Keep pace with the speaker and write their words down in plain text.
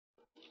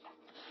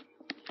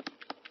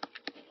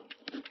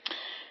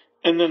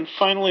And then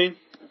finally,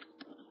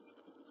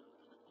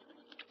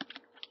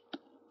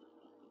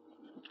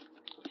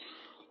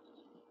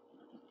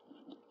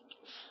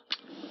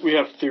 we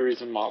have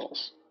theories and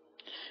models.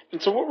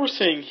 And so what we're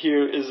saying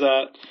here is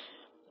that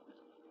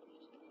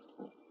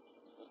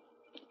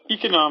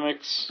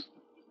economics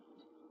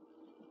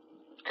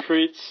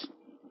creates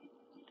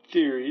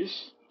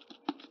theories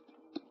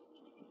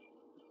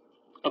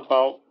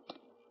about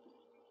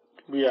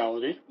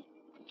reality,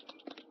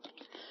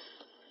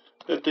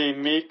 that they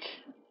make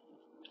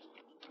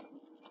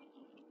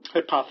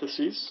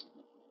hypotheses,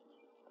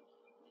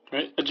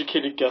 right,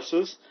 educated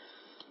guesses,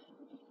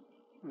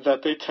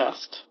 that they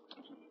test,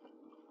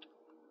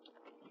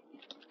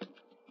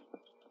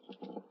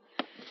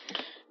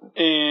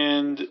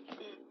 and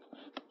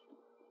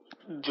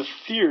the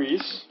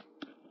theories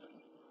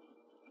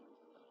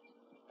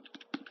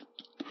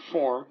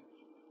form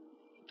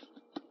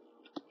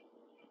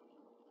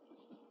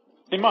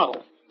a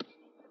model.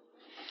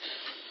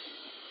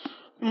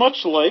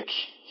 Much like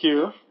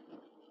here,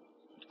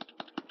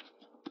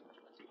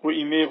 what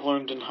you may have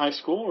learned in high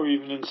school or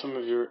even in some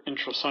of your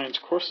intro science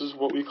courses,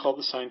 what we call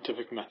the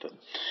scientific method.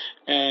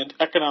 And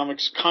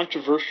economics,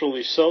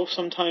 controversially so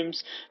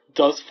sometimes,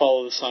 does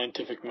follow the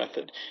scientific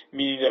method,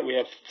 meaning that we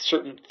have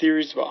certain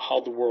theories about how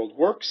the world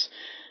works,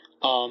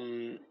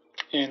 and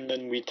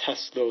then we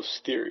test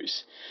those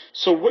theories.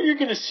 So what you're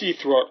going to see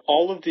throughout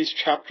all of these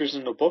chapters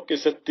in the book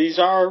is that these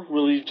are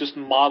really just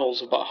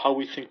models about how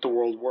we think the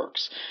world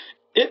works.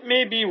 It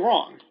may be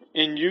wrong,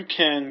 and you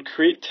can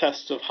create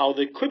tests of how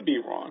they could be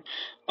wrong.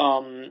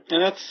 And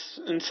that's,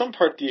 in some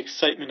part, the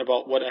excitement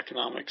about what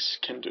economics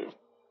can do.